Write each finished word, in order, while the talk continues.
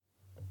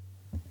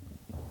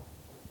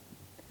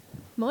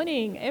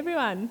Morning,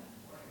 everyone.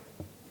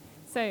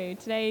 So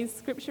today's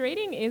scripture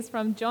reading is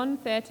from John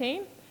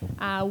 13,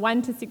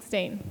 1 to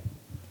 16.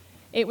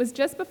 It was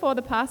just before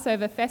the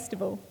Passover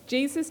festival.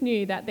 Jesus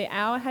knew that the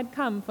hour had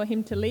come for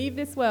him to leave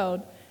this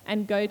world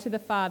and go to the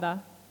Father.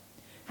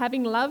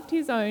 Having loved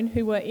his own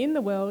who were in the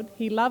world,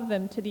 he loved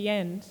them to the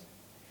end.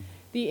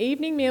 The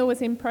evening meal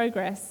was in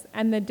progress,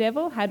 and the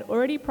devil had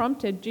already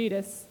prompted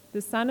Judas,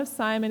 the son of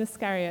Simon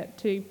Iscariot,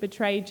 to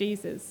betray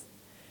Jesus.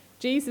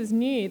 Jesus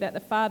knew that the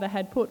Father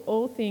had put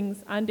all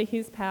things under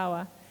his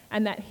power,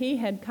 and that he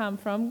had come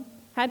from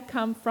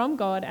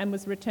God and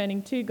was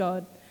returning to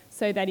God,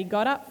 so that he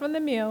got up from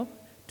the meal,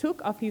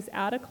 took off his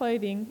outer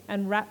clothing,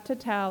 and wrapped a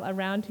towel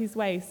around his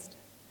waist.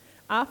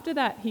 After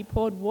that, he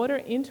poured water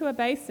into a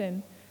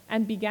basin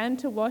and began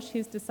to wash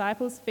his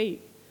disciples'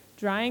 feet,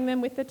 drying them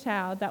with the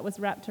towel that was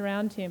wrapped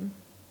around him.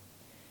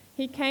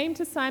 He came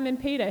to Simon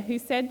Peter, who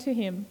said to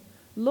him,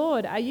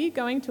 "Lord, are you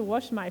going to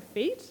wash my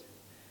feet?"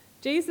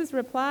 Jesus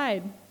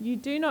replied, "You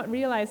do not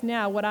realize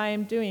now what I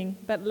am doing,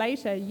 but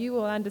later you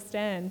will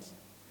understand."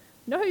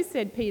 "No,"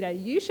 said Peter,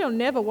 "you shall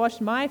never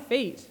wash my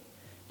feet."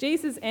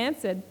 Jesus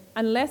answered,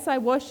 "Unless I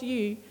wash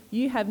you,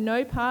 you have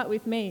no part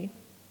with me."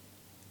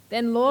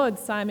 "Then, Lord,"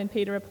 Simon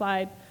Peter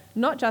replied,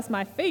 "not just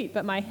my feet,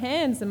 but my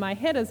hands and my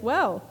head as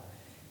well."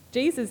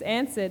 Jesus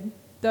answered,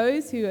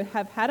 "Those who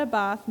have had a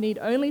bath need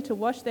only to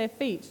wash their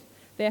feet.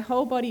 Their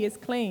whole body is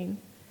clean.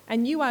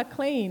 And you are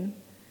clean,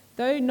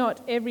 though not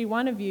every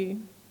one of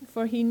you."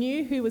 For he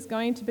knew who was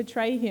going to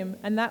betray him,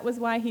 and that was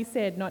why he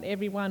said not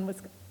everyone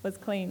was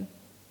clean.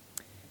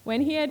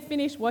 When he had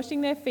finished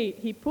washing their feet,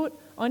 he put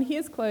on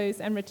his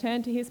clothes and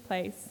returned to his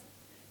place.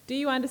 "Do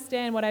you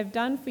understand what I've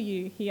done for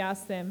you?" he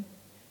asked them.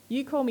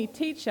 "You call me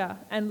teacher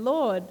and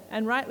Lord,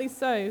 and rightly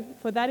so,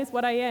 for that is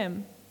what I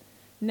am.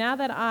 Now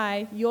that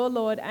I, your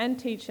Lord and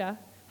teacher,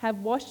 have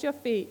washed your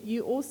feet,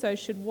 you also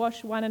should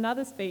wash one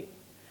another's feet.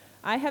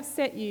 I have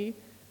set you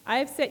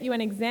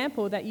an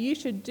example that you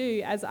should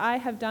do as I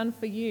have done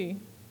for you.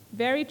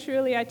 Very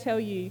truly I tell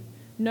you,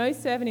 no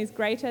servant is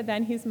greater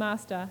than his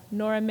master,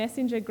 nor a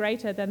messenger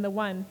greater than the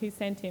one who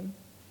sent him."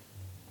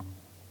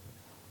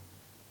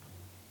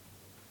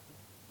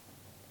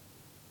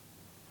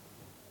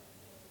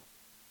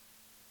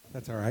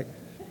 That's all right.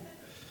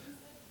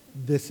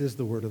 This is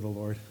the word of the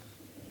Lord.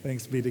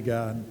 Thanks be to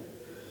God.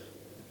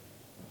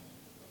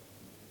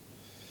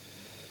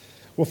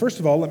 Well, first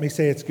of all, let me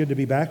say it's good to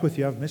be back with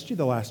you. I've missed you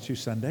the last 2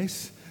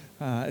 Sundays.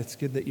 It's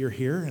good that you're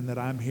here and that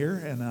I'm here,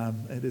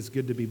 and it is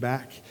good to be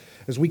back.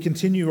 As we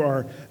continue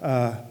our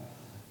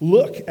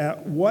look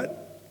at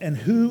what and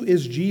who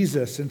is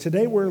Jesus, and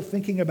today we're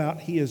thinking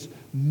about he is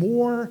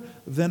more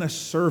than a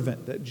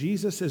servant, that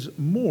Jesus is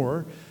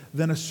more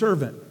than a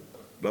servant.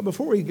 But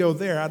before we go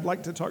there, I'd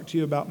like to talk to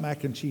you about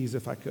mac and cheese,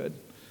 if I could.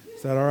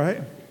 Is that all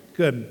right?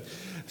 Good.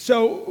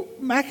 So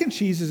mac and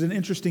cheese is an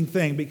interesting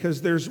thing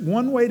because there's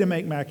one way to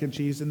make mac and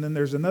cheese, and then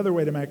there's another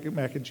way to make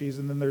mac and cheese,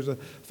 and then there's a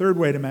third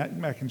way to make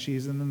mac and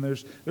cheese, and then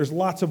there's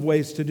lots of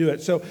ways to do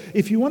it. So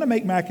if you want to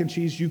make mac and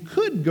cheese, you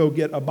could go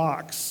get a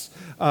box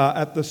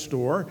at the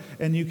store,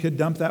 and you could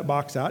dump that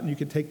box out, and you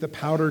could take the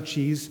powder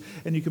cheese,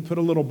 and you could put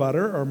a little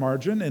butter or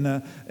margarine in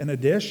a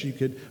dish. You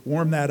could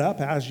warm that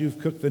up as you've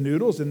cooked the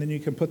noodles, and then you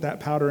can put that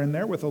powder in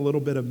there with a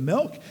little bit of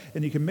milk,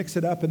 and you can mix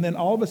it up, and then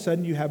all of a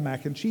sudden you have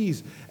mac and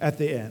cheese at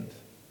the end.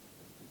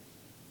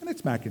 And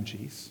it's mac and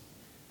cheese.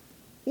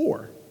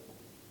 Or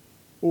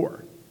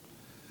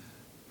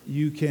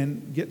you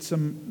can get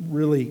some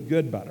really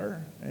good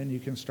butter, and you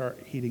can start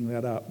heating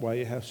that up while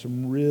you have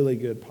some really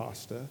good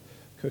pasta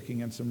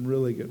cooking in some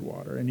really good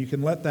water. And you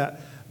can let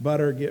that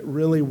butter get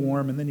really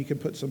warm, and then you can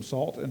put some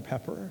salt and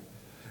pepper,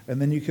 and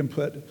then you can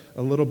put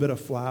a little bit of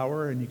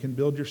flour, and you can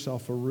build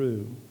yourself a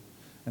roux.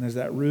 And as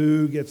that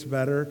roux gets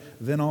better,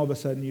 then all of a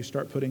sudden you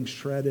start putting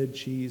shredded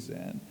cheese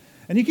in.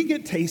 And you can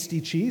get tasty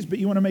cheese, but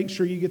you want to make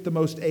sure you get the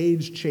most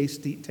aged,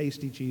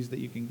 tasty cheese that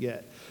you can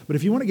get. But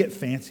if you want to get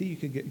fancy, you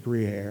could get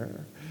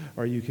Gruyere,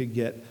 or you could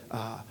get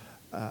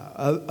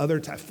other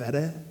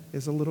feta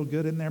is a little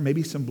good in there.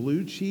 Maybe some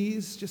blue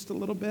cheese, just a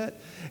little bit.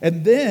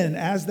 And then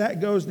as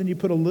that goes, then you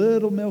put a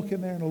little milk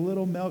in there and a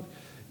little milk.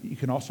 You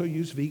can also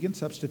use vegan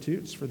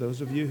substitutes for those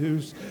of you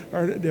who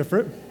are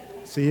different.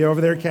 See you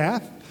over there,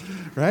 Kath,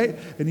 right?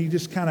 And you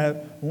just kind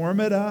of warm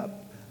it up.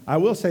 I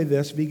will say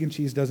this, vegan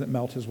cheese doesn't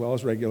melt as well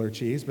as regular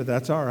cheese, but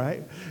that's all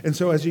right. And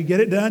so as you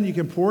get it done, you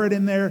can pour it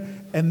in there,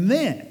 and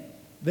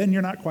then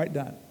you're not quite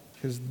done,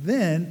 because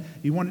then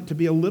you want it to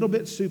be a little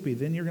bit soupy.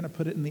 Then you're going to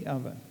put it in the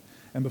oven.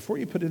 And before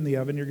you put it in the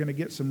oven, you're going to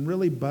get some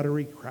really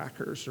buttery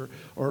crackers,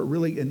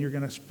 and you're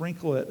going to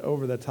sprinkle it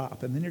over the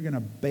top, and then you're going to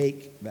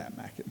bake that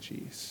mac and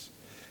cheese.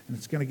 And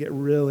it's going to get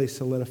really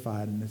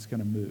solidified, and it's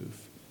going to move.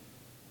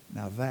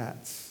 Now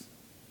that's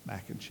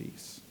mac and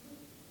cheese.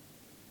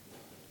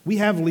 We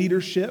have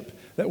leadership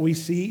that we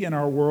see in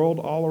our world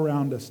all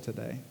around us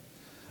today.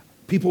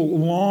 People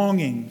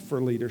longing for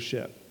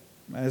leadership,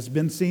 as has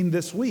been seen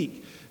this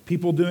week.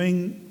 People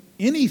doing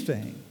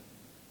anything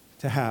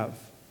to have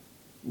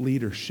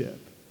leadership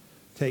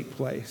take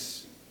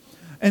place.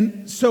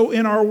 And so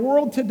in our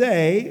world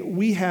today,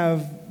 we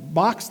have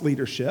box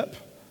leadership,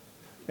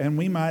 and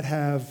we might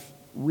have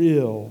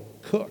real,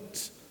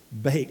 cooked,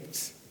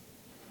 baked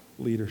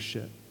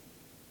leadership.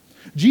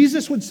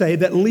 Jesus would say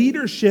that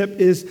leadership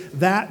is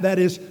that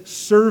is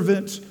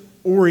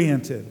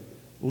servant-oriented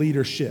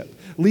leadership.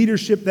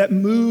 Leadership that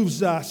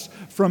moves us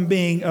from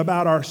being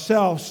about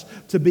ourselves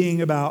to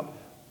being about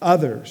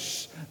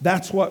others.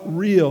 That's what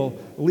real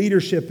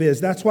leadership is.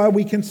 That's why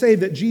we can say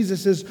that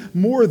Jesus is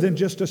more than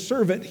just a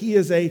servant. He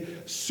is a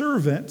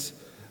servant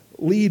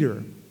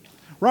leader.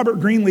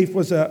 Robert Greenleaf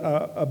was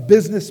a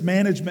business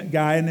management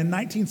guy, and in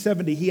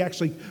 1970, he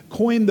actually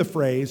coined the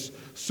phrase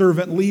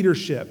servant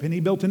leadership, and he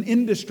built an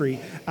industry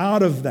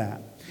out of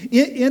that.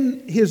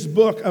 In his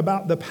book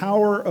about the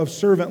power of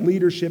servant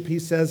leadership, he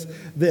says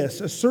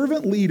this: a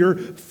servant leader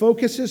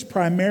focuses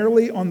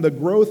primarily on the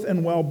growth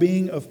and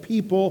well-being of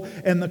people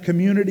and the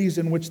communities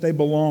in which they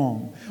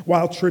belong.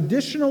 While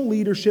traditional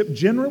leadership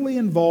generally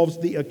involves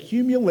the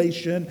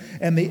accumulation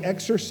and the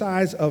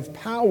exercise of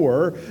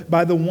power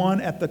by the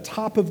one at the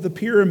top of the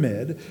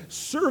pyramid,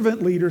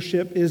 servant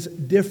leadership is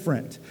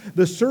different.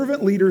 The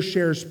servant leader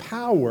shares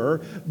power,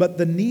 but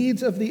the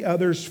needs of the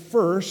others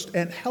first,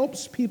 and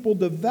helps people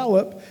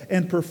develop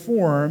and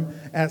perform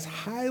as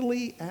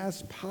highly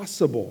as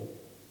possible.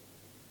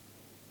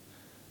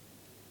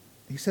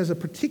 He says a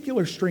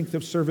particular strength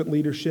of servant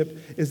leadership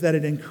is that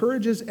it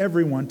encourages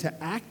everyone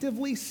to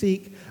actively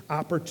seek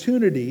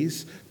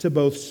opportunities to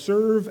both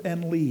serve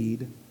and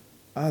lead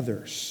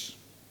others.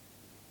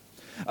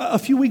 A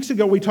few weeks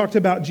ago, we talked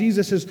about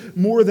Jesus as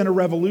more than a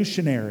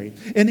revolutionary.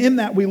 And in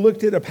that, we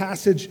looked at a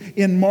passage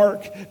in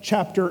Mark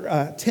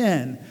chapter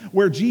 10,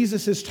 where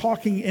Jesus is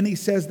talking and he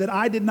says that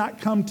I did not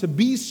come to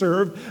be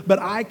served, but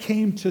I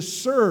came to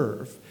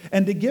serve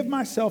and to give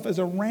myself as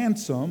a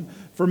ransom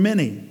for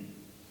many.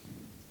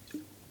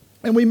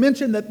 And we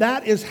mentioned that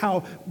that is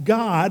how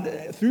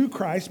God, through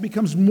Christ,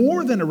 becomes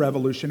more than a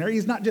revolutionary.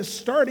 He's not just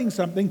starting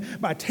something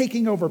by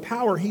taking over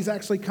power. He's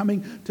actually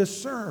coming to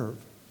serve.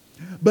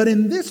 But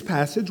in this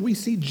passage, we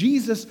see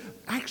Jesus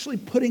actually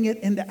putting it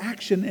into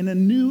action in a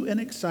new and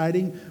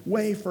exciting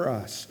way for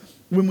us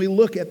when we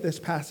look at this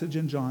passage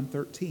in John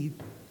 13.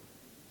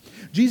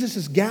 Jesus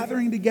is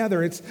gathering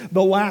together. It's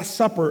the Last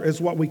Supper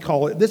is what we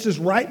call it. This is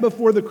right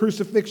before the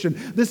crucifixion.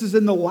 This is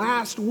in the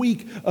last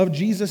week of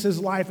Jesus'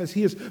 life as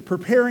he is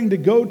preparing to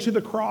go to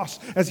the cross,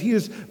 as he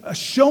is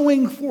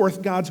showing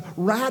forth God's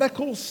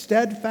radical,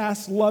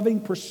 steadfast,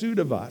 loving pursuit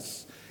of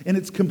us. In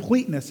its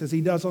completeness, as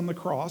he does on the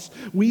cross,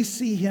 we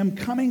see him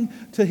coming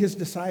to his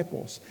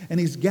disciples, and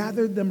he's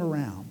gathered them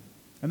around,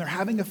 and they're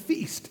having a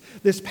feast,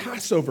 this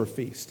Passover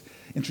feast.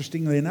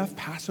 Interestingly enough,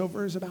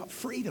 Passover is about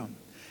freedom.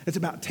 It's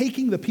about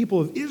taking the people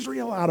of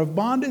Israel out of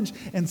bondage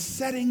and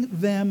setting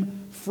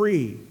them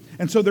free.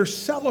 And so they're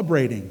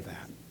celebrating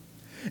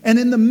that. And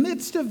in the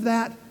midst of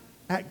that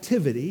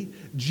activity,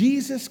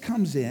 Jesus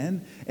comes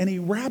in, and he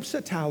wraps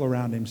a towel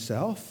around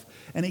himself,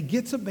 and he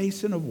gets a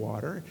basin of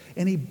water,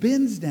 and he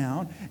bends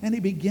down, and he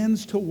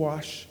begins to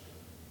wash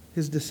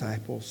his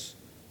disciples'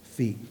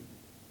 feet.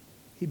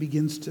 He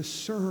begins to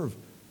serve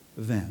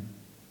them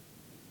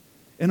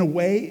in a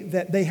way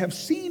that they have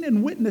seen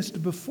and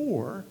witnessed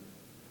before,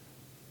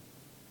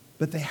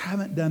 but they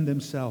haven't done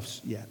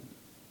themselves yet.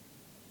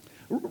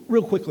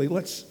 Real quickly,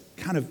 let's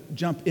kind of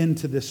jump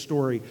into this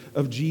story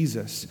of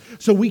Jesus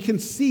so we can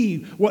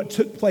see what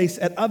took place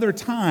at other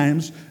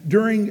times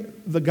during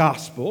the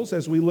Gospels.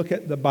 As we look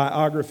at the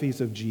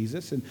biographies of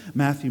Jesus in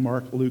Matthew,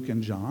 Mark, Luke,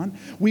 and John,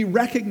 we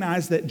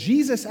recognize that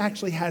Jesus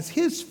actually has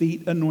his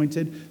feet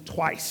anointed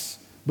twice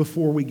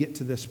before we get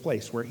to this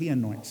place where he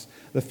anoints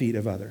the feet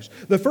of others.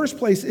 The first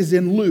place is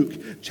in Luke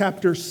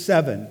chapter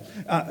 7.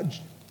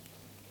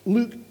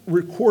 Luke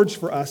records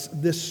for us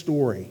this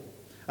story.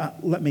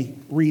 Let me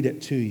read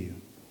it to you.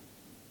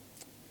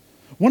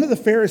 One of the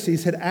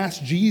Pharisees had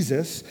asked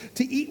Jesus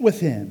to eat with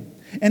him,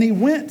 and he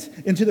went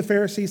into the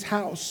Pharisee's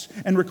house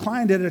and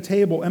reclined at a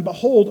table. And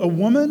behold, a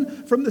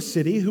woman from the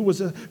city who was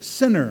a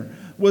sinner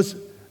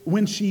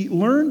when she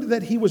learned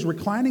that he was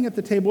reclining at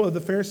the table of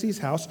the Pharisee's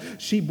house,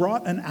 she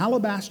brought an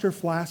alabaster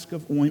flask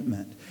of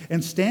ointment.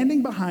 And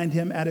standing behind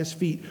him at his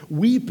feet,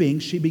 weeping,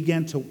 she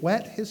began to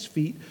wet his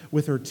feet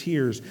with her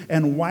tears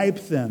and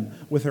wipe them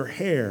with her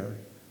hair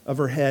of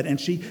her head.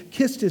 And she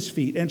kissed his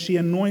feet, and she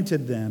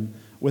anointed them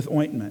with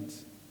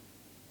ointment.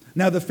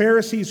 Now the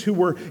Pharisees who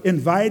were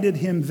invited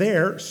him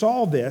there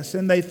saw this,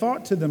 and they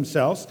thought to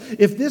themselves,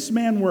 if this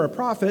man were a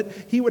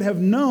prophet, he would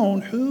have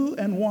known who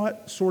and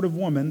what sort of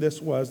woman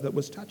this was that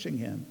was touching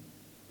him.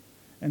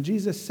 And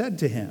Jesus said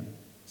to him,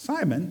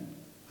 Simon,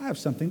 I have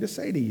something to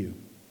say to you.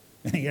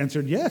 And he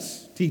answered,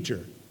 yes,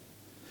 teacher.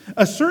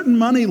 A certain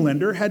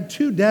moneylender had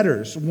two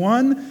debtors.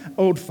 One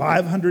owed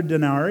 500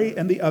 denarii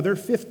and the other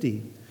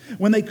 50.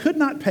 When they could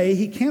not pay,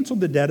 he canceled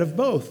the debt of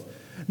both.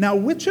 Now,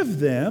 which of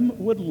them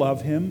would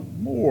love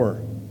him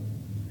more?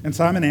 And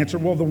Simon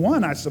answered, well, the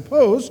one, I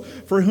suppose,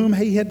 for whom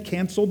he had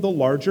canceled the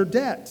larger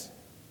debt.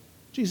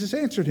 Jesus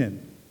answered him,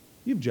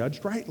 you've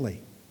judged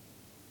rightly.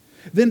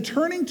 Then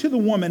turning to the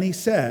woman, he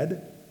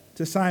said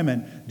to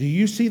Simon, do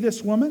you see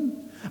this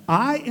woman?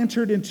 I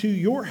entered into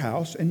your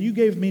house, and you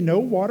gave me no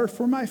water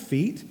for my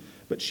feet,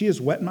 but she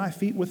has wet my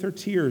feet with her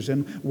tears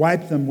and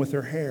wiped them with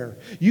her hair.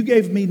 You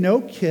gave me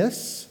no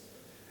kiss,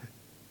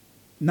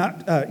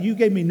 but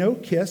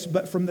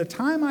from the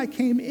time I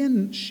came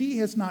in, she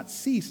has not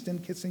ceased in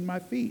kissing my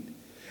feet.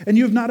 And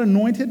you have not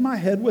anointed my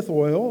head with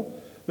oil,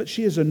 but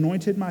she has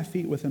anointed my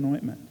feet with an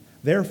ointment.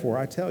 Therefore,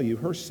 I tell you,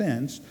 her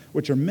sins,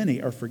 which are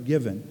many, are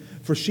forgiven,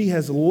 for she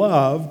has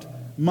loved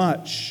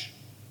much.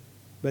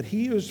 But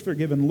he who is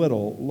forgiven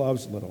little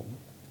loves little.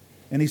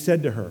 And he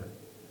said to her,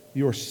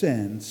 your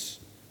sins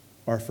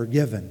are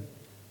forgiven.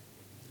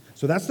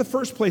 So that's the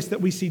first place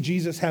that we see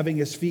Jesus having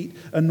his feet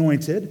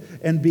anointed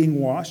and being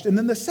washed. And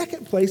then the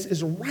second place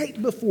is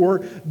right before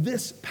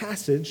this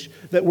passage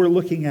that we're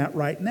looking at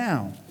right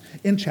now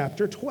in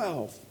chapter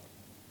 12.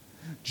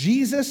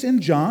 Jesus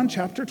in John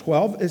chapter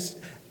 12 is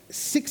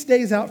 6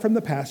 days out from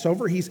the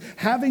Passover. He's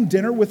having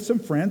dinner with some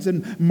friends,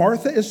 and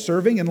Martha is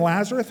serving, and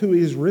Lazarus, who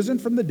is risen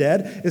from the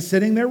dead, is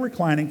sitting there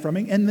reclining from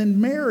him. And then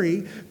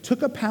Mary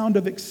took a pound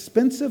of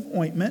expensive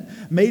ointment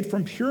made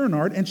from pure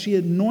nard, and she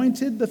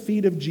anointed the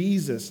feet of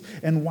Jesus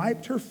and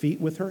wiped her feet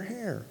with her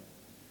hair.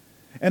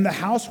 And the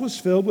house was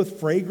filled with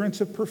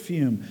fragrance of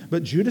perfume.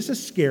 But Judas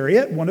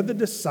Iscariot, one of the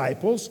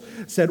disciples,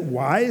 said,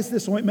 why is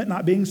this ointment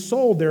not being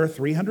sold? There are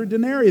 300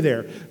 denarii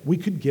there. We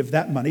could give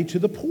that money to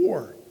the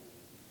poor.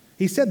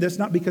 He said this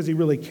not because he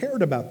really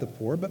cared about the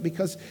poor, but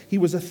because he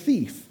was a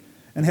thief.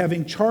 And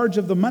having charge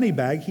of the money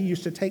bag, he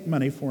used to take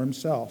money for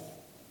himself.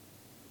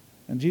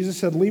 And Jesus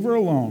said, leave her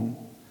alone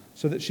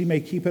so that she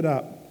may keep it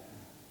up.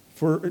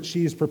 For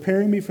she is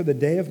preparing me for the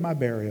day of my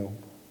burial.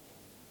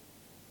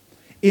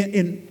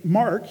 In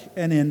Mark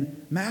and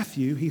in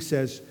Matthew, he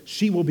says,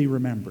 she will be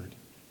remembered.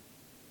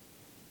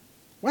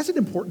 Why is it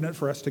important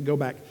for us to go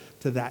back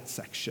to that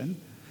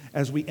section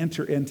as we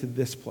enter into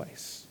this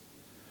place?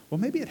 Well,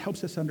 maybe it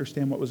helps us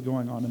understand what was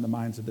going on in the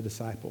minds of the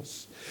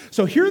disciples.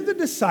 So here the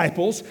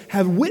disciples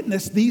have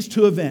witnessed these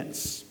two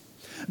events.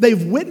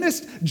 They've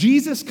witnessed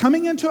Jesus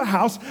coming into a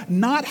house,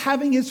 not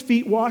having his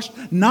feet washed,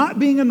 not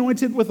being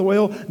anointed with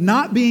oil,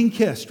 not being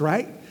kissed,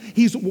 right?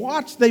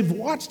 They've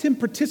watched him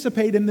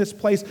participate in this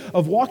place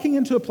of walking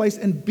into a place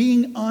and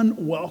being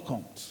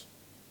unwelcomed.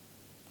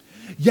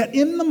 Yet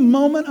in the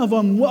moment of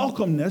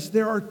unwelcomeness,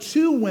 there are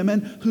two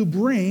women who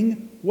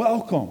bring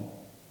welcome.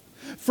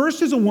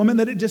 First is a woman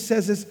that it just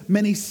says has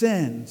many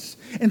sins.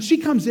 And she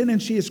comes in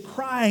and she is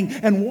crying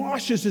and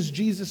washes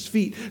Jesus'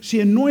 feet. She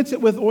anoints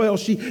it with oil.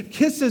 She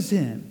kisses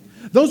him.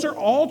 Those are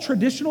all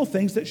traditional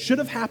things that should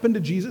have happened to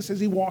Jesus as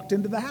he walked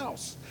into the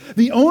house.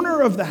 The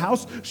owner of the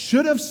house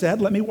should have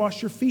said, let me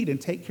wash your feet and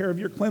take care of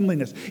your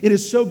cleanliness. It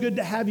is so good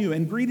to have you,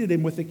 and greeted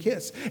him with a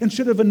kiss, and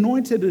should have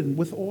anointed him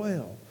with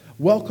oil,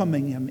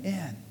 welcoming him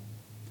in.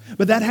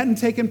 But that hadn't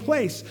taken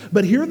place.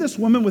 But here this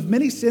woman with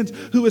many sins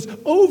who is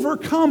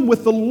overcome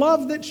with the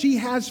love that she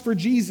has for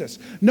Jesus.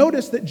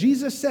 Notice that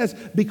Jesus says,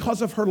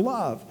 because of her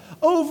love,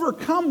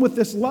 overcome with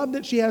this love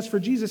that she has for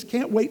Jesus,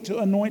 can't wait to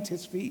anoint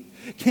his feet,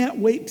 can't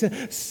wait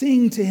to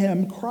sing to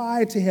him,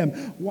 cry to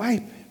him,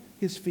 wipe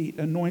his feet,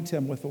 anoint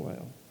him with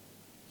oil.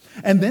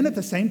 And then at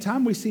the same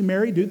time, we see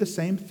Mary do the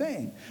same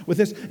thing with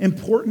this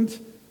important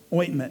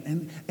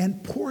ointment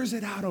and pours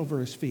it out over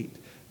his feet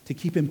to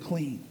keep him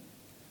clean.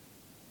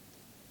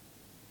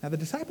 Now the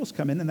disciples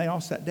come in and they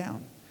all sat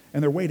down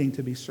and they're waiting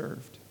to be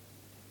served.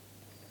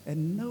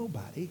 And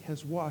nobody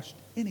has washed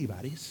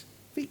anybody's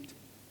feet.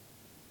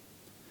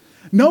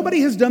 Nobody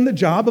has done the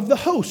job of the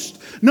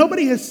host.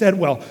 Nobody has said,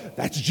 well,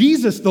 that's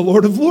Jesus, the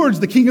Lord of Lords,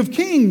 the King of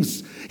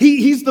Kings.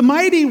 He's the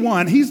mighty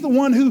one. He's the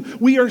one who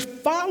we are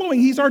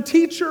following. He's our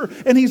teacher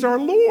and he's our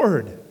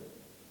Lord.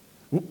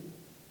 Well,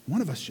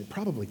 one of us should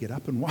probably get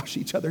up and wash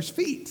each other's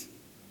feet.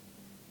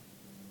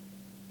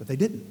 But they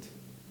didn't.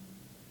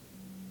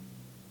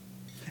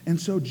 And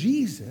so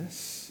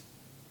Jesus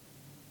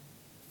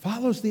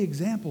follows the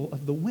example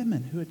of the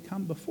women who had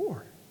come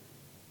before.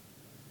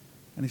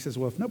 And he says,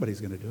 well, if nobody's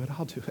going to do it,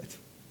 I'll do it.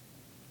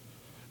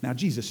 Now,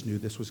 Jesus knew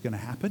this was going to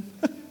happen.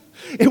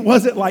 It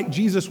wasn't like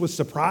Jesus was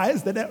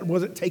surprised that it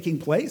wasn't taking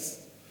place.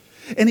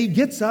 And he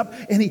gets up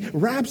and he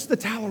wraps the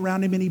towel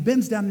around him and he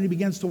bends down and he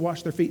begins to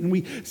wash their feet. And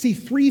we see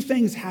three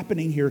things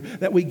happening here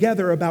that we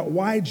gather about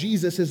why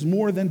Jesus is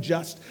more than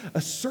just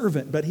a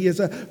servant, but he is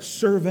a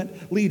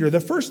servant leader. The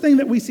first thing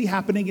that we see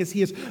happening is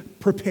he is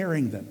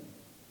preparing them.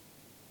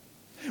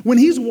 When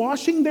he's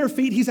washing their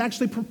feet, he's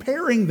actually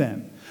preparing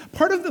them.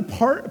 Part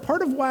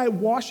of why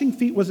washing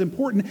feet was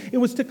important, it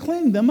was to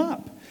clean them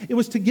up. It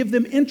was to give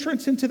them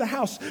entrance into the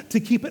house, to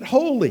keep it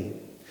holy.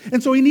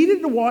 And so he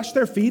needed to wash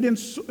their feet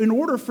in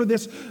order for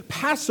this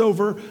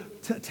Passover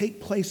to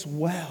take place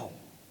well.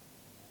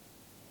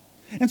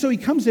 And so he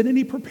comes in and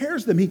he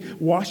prepares them. He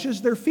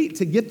washes their feet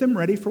to get them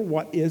ready for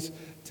what is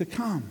to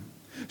come.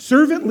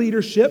 Servant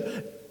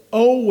leadership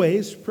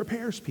always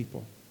prepares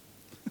people.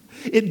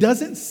 It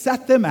doesn't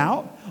set them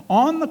out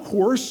on the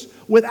course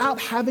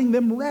without having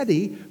them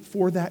ready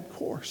for that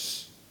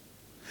course.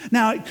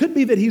 Now, it could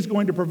be that he's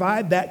going to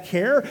provide that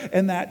care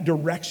and that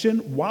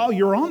direction while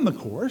you're on the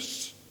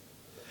course.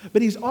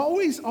 But he's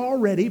always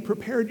already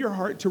prepared your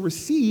heart to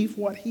receive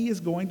what he is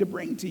going to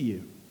bring to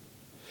you.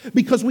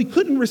 Because we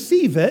couldn't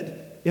receive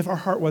it if our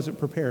heart wasn't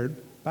prepared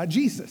by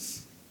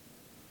Jesus.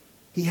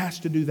 He has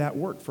to do that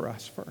work for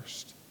us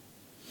first.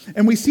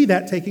 And we see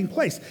that taking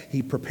place.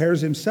 He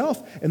prepares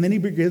himself, and then he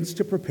begins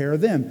to prepare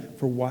them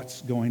for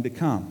what's going to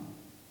come.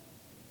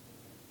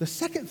 The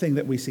second thing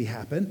that we see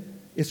happen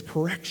is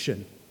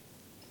correction.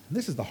 And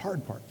this is the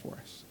hard part for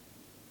us.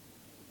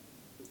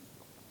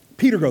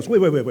 Peter goes,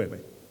 wait.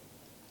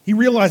 He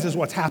realizes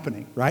what's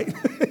happening, right?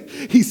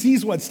 He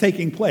sees what's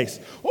taking place.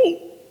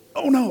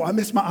 Oh no, I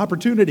missed my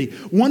opportunity.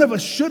 One of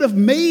us should have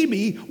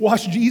maybe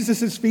washed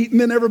Jesus' feet and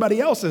then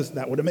everybody else's.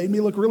 That would have made me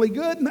look really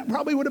good, and that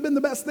probably would have been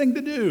the best thing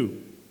to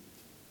do.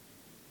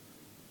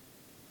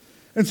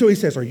 And so he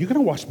says, are you going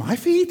to wash my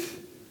feet?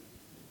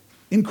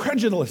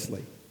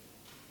 Incredulously.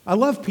 I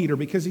love Peter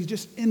because he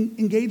just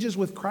engages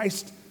with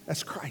Christ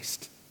as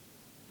Christ.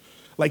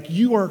 Like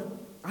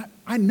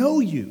I know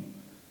you.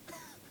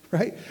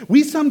 Right?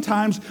 We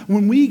sometimes,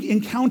 when we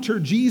encounter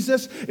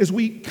Jesus, is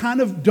we kind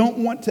of don't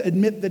want to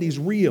admit that he's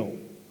real.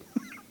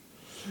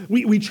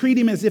 We treat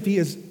him as if he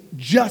is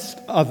just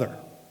other.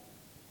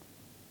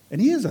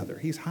 And he is other.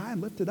 He's high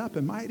and lifted up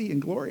and mighty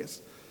and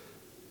glorious.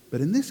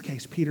 But in this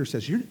case, Peter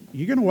says, you're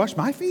going to wash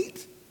my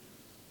feet?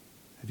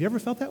 Have you ever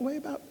felt that way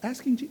about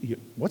asking Jesus?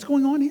 What's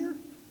going on here?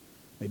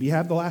 Maybe you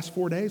have the last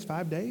 4 days,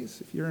 5 days,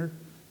 if you're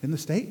in the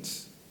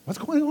States. What's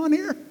going on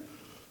here?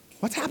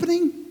 What's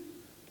happening?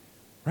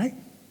 Right?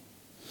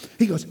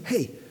 He goes,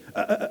 hey,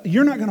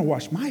 you're not going to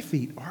wash my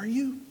feet, are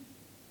you?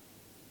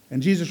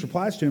 And Jesus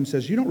replies to him,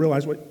 says, you don't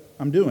realize what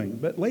I'm doing,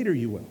 but later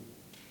you will.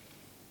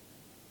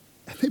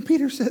 And then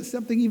Peter says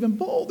something even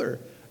bolder.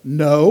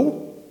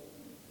 No,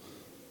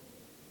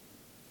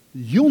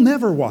 you'll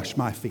never wash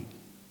my feet.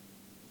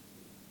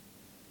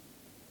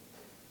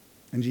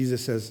 And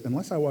Jesus says,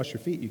 unless I wash your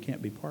feet, you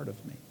can't be part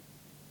of me.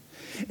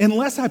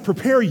 Unless I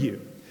prepare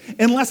you,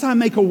 unless I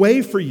make a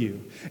way for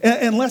you,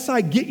 unless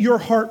I get your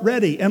heart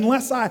ready,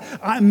 unless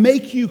I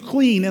make you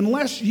clean,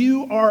 unless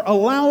you are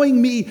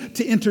allowing me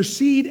to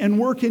intercede and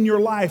work in your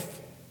life,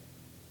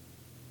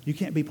 you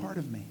can't be part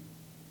of me.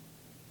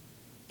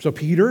 So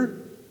Peter,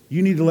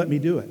 you need to let me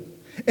do it.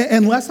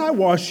 Unless I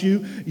wash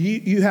you,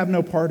 you have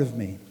no part of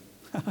me.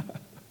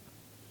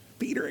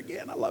 Peter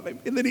again, I love him.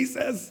 And then he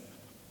says,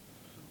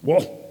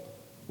 well,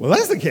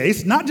 that's the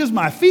case. Not just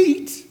my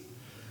feet,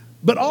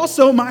 but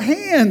also my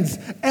hands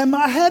and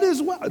my head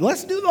as well.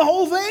 Let's do the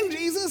whole thing,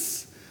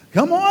 Jesus.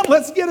 Come on,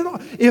 let's get it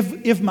on.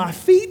 If my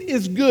feet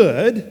is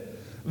good,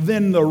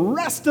 then the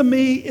rest of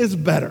me is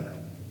better.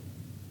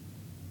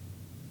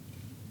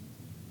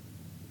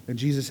 And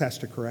Jesus has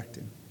to correct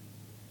him.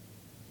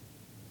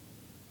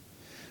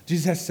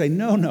 Jesus has to say,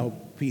 no,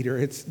 Peter,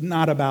 it's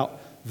not about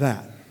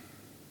that.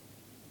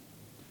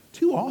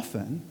 Too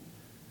often,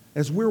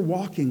 as we're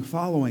walking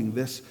following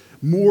this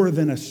more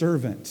than a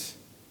servant,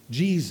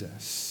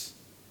 Jesus,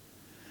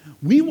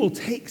 we will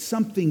take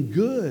something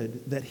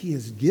good that he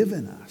has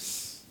given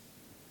us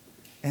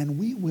and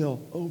we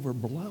will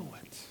overblow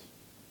it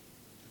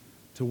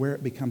to where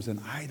it becomes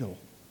an idol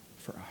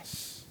for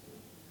us,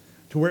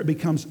 to where it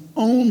becomes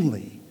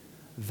only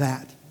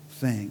that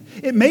thing.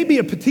 It may be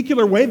a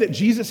particular way that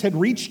Jesus had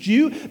reached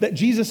you, that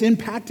Jesus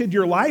impacted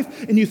your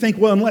life, and you think,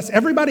 well, unless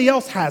everybody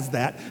else has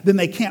that, then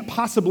they can't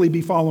possibly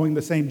be following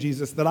the same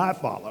Jesus that I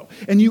follow.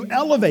 And you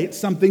elevate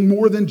something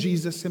more than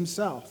Jesus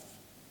himself.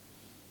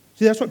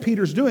 See, that's what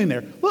Peter's doing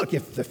there. Look,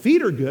 if the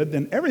feet are good,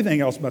 then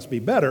everything else must be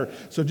better,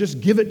 so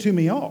just give it to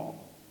me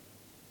all.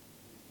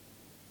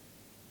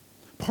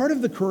 Part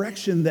of the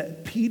correction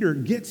that Peter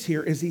gets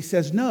here is he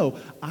says, no,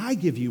 I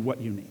give you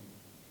what you need.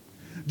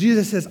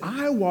 Jesus says,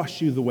 I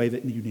wash you the way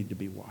that you need to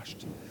be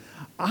washed.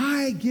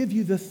 I give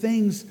you the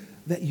things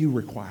that you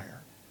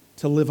require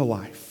to live a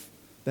life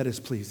that is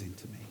pleasing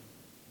to me.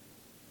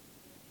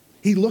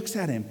 He looks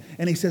at him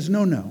and he says,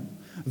 no.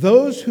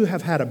 Those who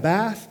have had a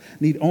bath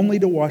need only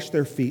to wash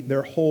their feet.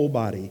 Their whole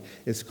body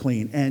is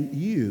clean. And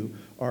you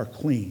are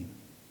clean,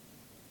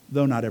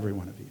 though not every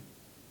one of you.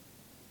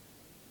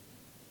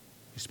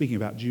 He's speaking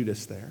about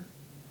Judas there.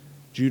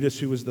 Judas,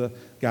 who was the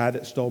guy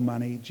that stole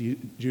money.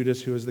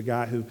 Judas, who is the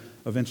guy who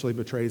eventually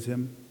betrays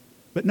him.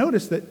 But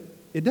notice that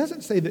it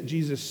doesn't say that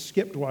Jesus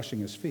skipped washing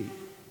his feet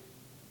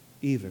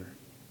either.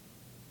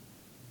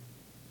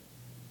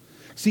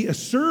 See, a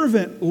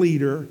servant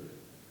leader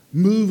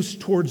moves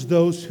towards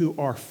those who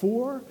are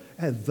for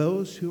and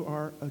those who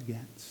are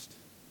against.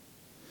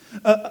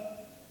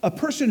 A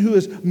person who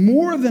is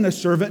more than a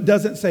servant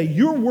doesn't say,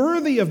 you're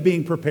worthy of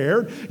being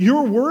prepared,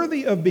 you're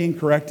worthy of being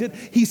corrected.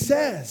 He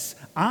says,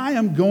 I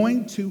am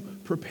going to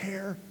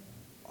prepare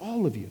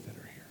all of you that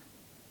are here.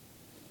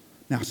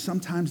 Now,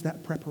 sometimes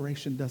that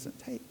preparation doesn't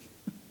take.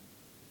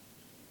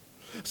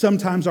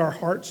 Sometimes our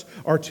hearts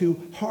are too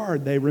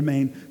hard. They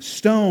remain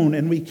stone,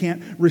 and we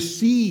can't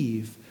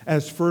receive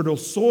as fertile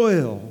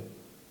soil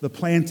the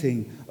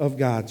planting of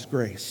God's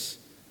grace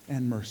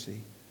and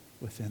mercy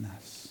within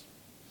us.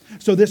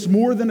 So this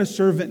more than a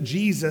servant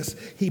Jesus,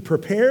 he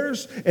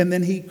prepares and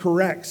then he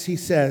corrects. He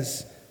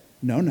says,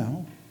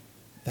 no,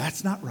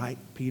 That's not right,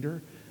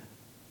 Peter.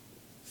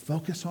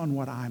 Focus on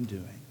what I'm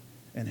doing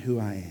and who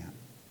I am.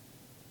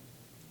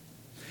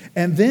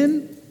 And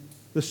then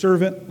the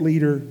servant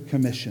leader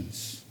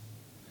commissions.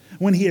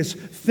 When he has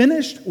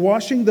finished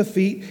washing the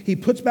feet, he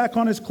puts back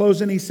on his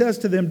clothes and he says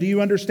to them, do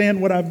you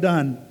understand what I've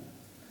done?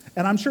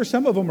 And I'm sure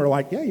some of them are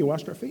like, yeah, you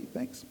washed our feet,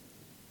 thanks.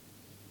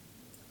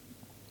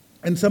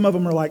 And some of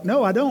them are like,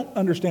 no, I don't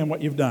understand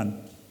what you've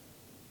done.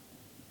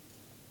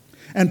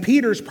 And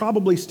Peter's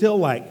probably still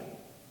like,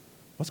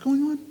 what's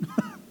going on?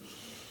 Am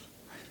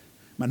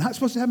I not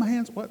supposed to have my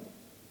hands? What?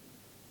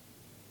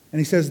 And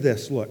he says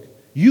this, look,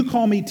 you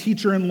call me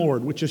teacher and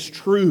Lord, which is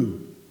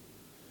true.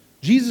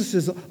 Jesus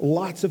is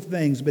lots of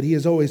things, but he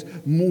is always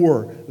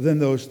more than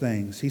those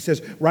things. He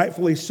says,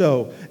 rightfully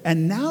so.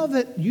 And now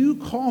that you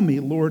call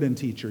me Lord and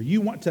teacher, you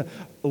want to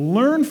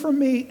learn from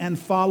me and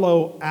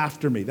follow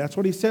after me. That's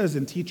what he says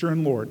in teacher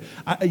and Lord.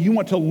 You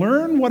want to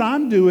learn what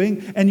I'm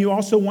doing, and you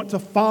also want to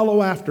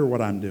follow after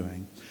what I'm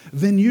doing.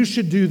 Then you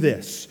should do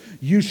this.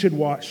 You should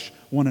wash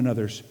one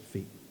another's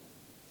feet.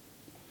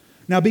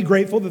 Now, be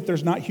grateful that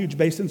there's not huge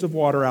basins of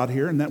water out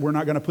here and that we're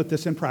not going to put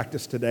this in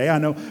practice today. I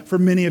know for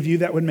many of you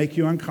that would make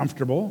you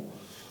uncomfortable.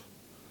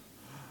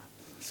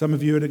 Some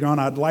of you would have gone,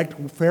 I'd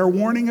like fair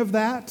warning of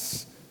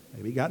that.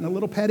 Maybe gotten a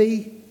little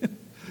petty,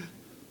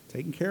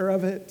 taking care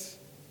of it.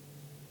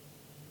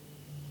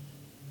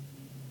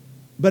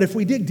 But if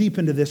we dig deep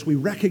into this, we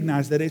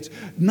recognize that it's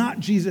not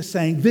Jesus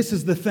saying, this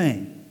is the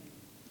thing.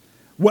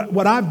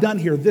 What I've done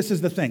here, this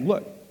is the thing.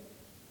 Look,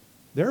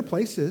 there are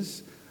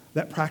places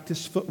that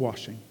practice foot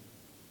washing.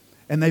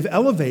 And they've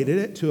elevated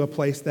it to a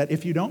place that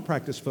if you don't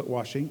practice foot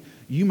washing,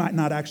 you might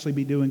not actually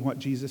be doing what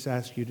Jesus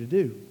asked you to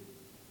do.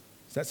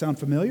 Does that sound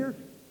familiar?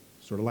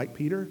 Sort of like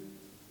Peter?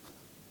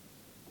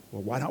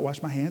 Well, why not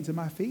wash my hands and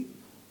my feet?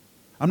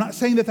 I'm not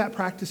saying that that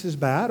practice is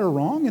bad or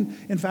wrong. And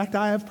in fact,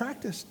 I have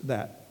practiced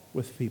that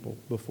with people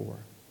before.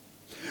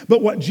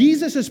 But what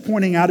Jesus is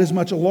pointing out is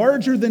much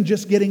larger than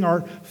just getting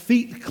our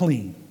feet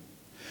clean.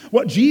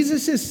 What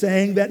Jesus is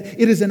saying, that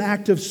it is an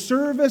act of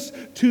service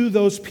to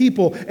those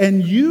people.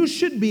 And you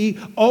should be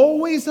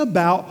always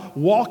about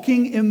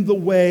walking in the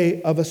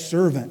way of a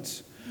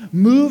servant.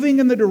 Moving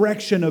in the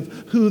direction of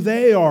who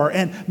they are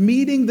and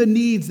meeting the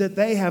needs that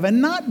they have. And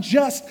not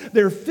just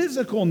their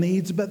physical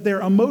needs, but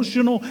their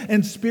emotional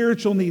and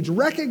spiritual needs.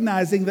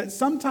 Recognizing that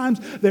sometimes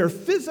their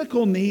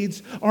physical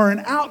needs are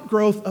an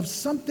outgrowth of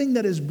something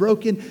that is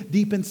broken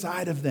deep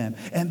inside of them.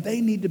 And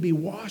they need to be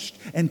washed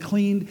and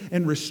cleaned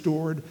and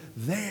restored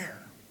there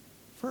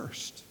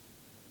first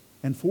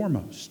and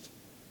foremost.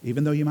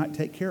 Even though you might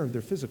take care of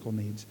their physical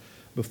needs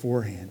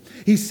beforehand.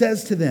 He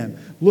says to them,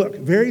 look,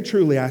 very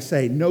truly I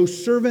say, no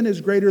servant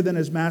is greater than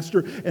his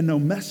master, and no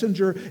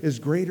messenger is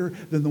greater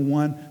than the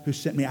one who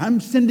sent me. I'm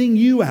sending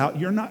you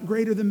out. You're not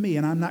greater than me,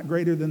 and I'm not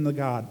greater than the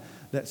God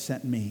that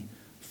sent me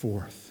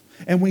forth.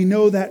 And we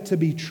know that to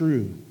be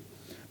true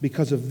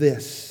because of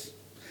this.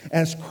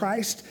 As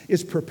Christ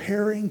is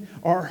preparing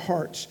our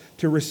hearts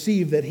to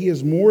receive that he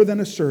is more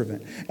than a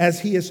servant, as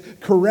he is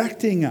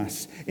correcting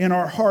us in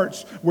our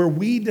hearts where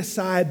we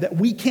decide that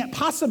we can't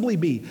possibly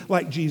be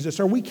like Jesus,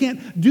 or we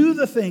can't do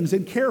the things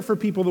and care for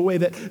people the way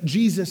that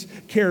Jesus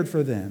cared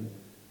for them.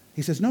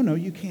 He says, no,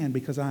 you can,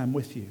 because I am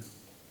with you.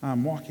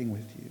 I'm walking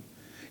with you.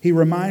 He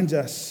reminds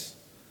us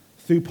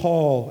through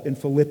Paul in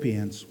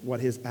Philippians what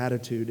his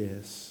attitude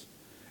is.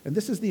 And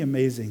this is the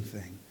amazing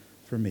thing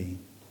for me.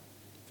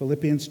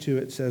 Philippians 2,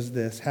 it says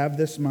this, have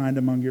this mind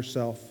among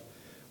yourself,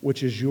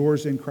 which is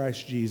yours in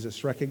Christ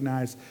Jesus.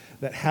 Recognize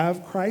that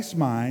have Christ's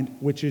mind,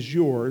 which is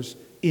yours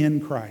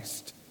in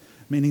Christ,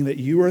 meaning that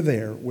you are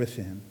there with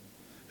him,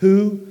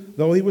 who,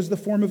 though he was the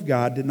form of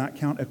God, did not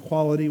count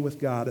equality with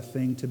God a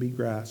thing to be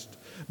grasped,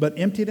 but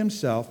emptied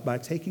himself by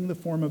taking the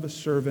form of a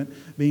servant,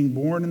 being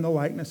born in the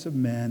likeness of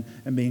men,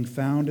 and being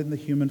found in the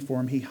human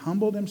form. He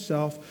humbled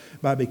himself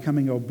by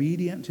becoming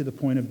obedient to the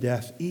point of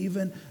death,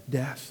 even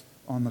death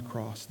on the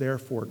cross.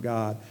 Therefore,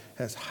 God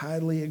has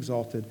highly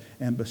exalted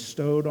and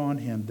bestowed on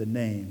him the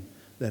name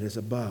that is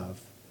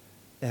above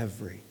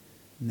every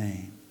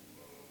name.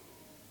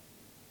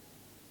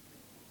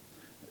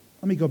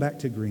 Let me go back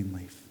to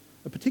Greenleaf.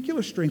 A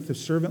particular strength of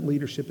servant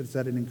leadership is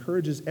that it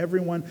encourages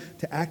everyone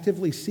to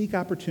actively seek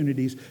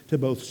opportunities to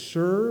both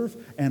serve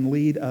and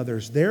lead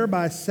others,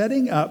 thereby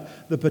setting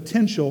up the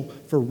potential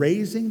for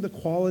raising the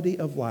quality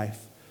of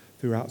life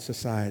throughout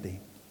society.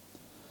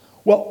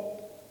 Well,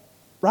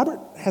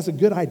 Robert has a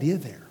good idea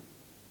there.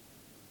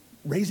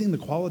 Raising the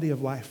quality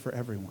of life for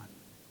everyone.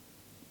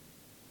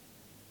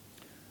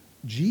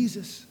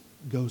 Jesus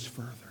goes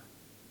further.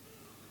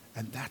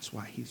 And that's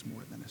why he's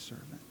more than a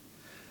servant.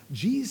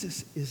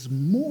 Jesus is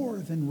more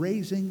than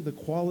raising the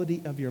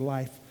quality of your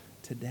life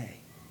today.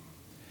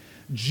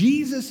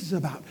 Jesus is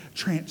about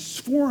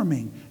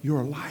transforming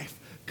your life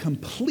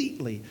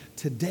completely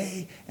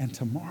today and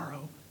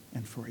tomorrow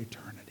and for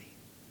eternity.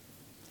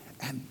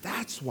 And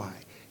that's why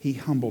he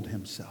humbled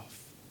himself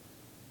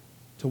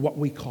to what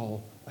we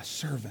call a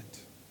servant.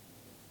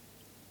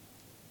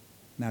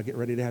 Now get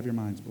ready to have your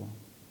minds blown,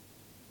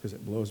 because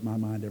it blows my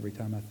mind every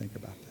time I think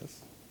about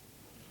this.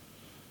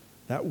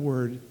 that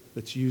word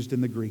that's used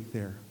in the Greek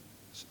there,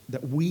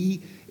 that we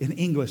in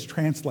English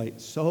translate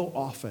so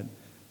often,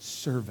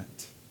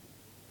 servant,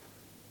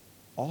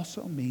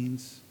 also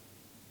means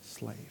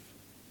slave.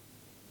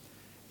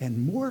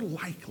 And more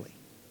likely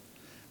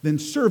than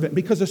servant,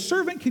 because a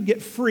servant could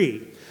get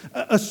free.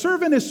 A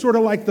servant is sort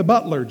of like the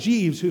butler,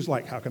 Jeeves, who's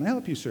like, how can I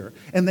help you, sir?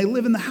 And they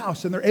live in the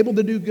house, and they're able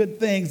to do good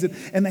things,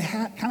 and they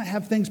kind of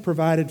have things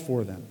provided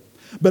for them.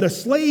 But a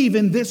slave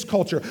in this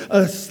culture,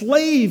 a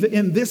slave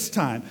in this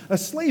time, a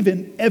slave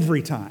in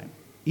every time,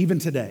 even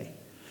today,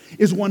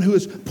 is one who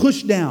is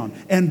pushed down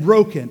and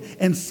broken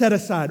and set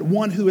aside,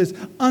 one who is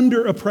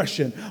under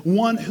oppression,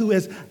 one who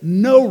has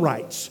no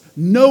rights,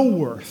 no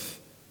worth,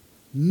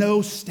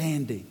 no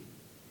standing.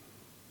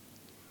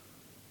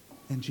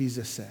 And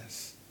Jesus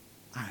says,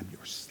 I'm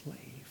your slave.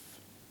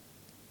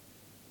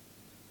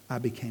 I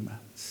became a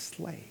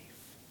slave.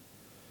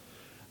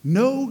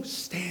 No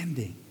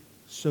standing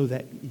so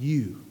that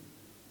you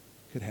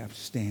could have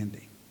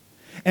standing.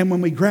 And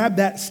when we grab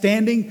that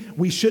standing,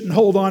 we shouldn't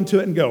hold on to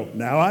it and go,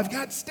 now I've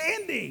got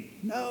standing.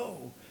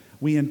 No.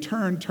 We in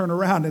turn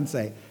around and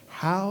say,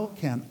 how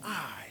can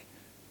I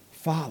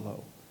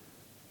follow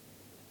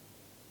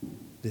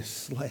this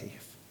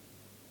slave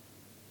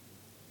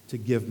to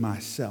give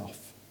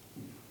myself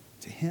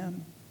to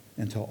him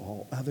and to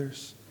all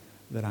others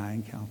that I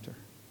encounter?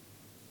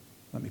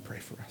 Let me pray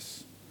for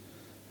us.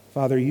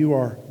 Father, you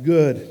are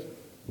good,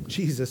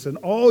 Jesus, and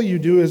all you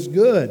do is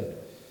good.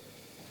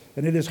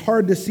 And it is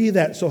hard to see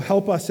that, so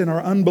help us in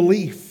our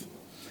unbelief.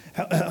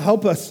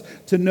 Help us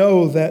to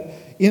know that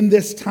in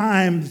this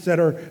times that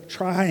are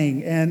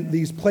trying and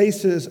these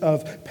places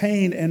of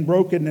pain and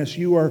brokenness,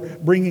 you are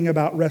bringing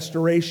about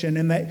restoration,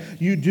 and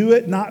that you do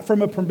it not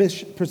from a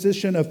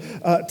position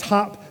of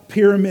top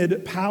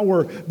pyramid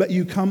power, but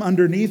you come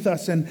underneath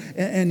us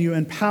and you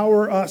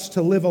empower us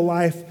to live a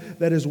life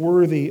that is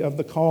worthy of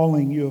the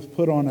calling you have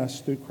put on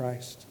us through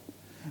Christ.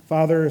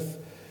 Father,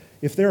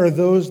 if there are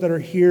those that are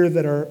here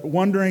that are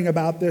wondering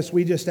about this,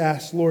 we just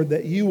ask, Lord,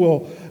 that you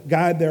will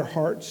guide their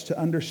hearts to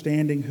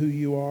understanding who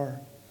you are.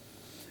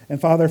 And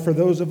Father, for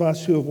those of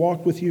us who have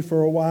walked with you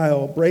for a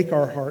while, break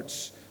our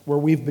hearts where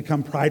we've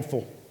become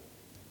prideful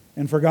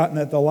and forgotten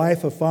that the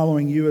life of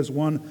following you is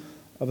one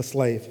of a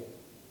slave,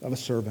 of a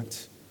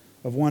servant,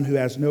 of one who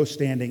has no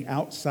standing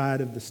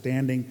outside of the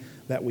standing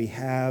that we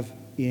have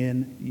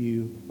in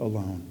you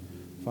alone.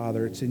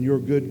 Father, it's in your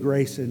good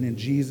grace and in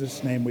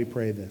Jesus' name we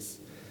pray this.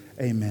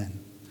 Amen.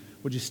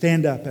 Would you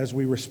stand up as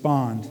we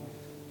respond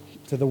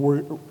to the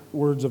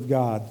words of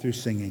God through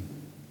singing?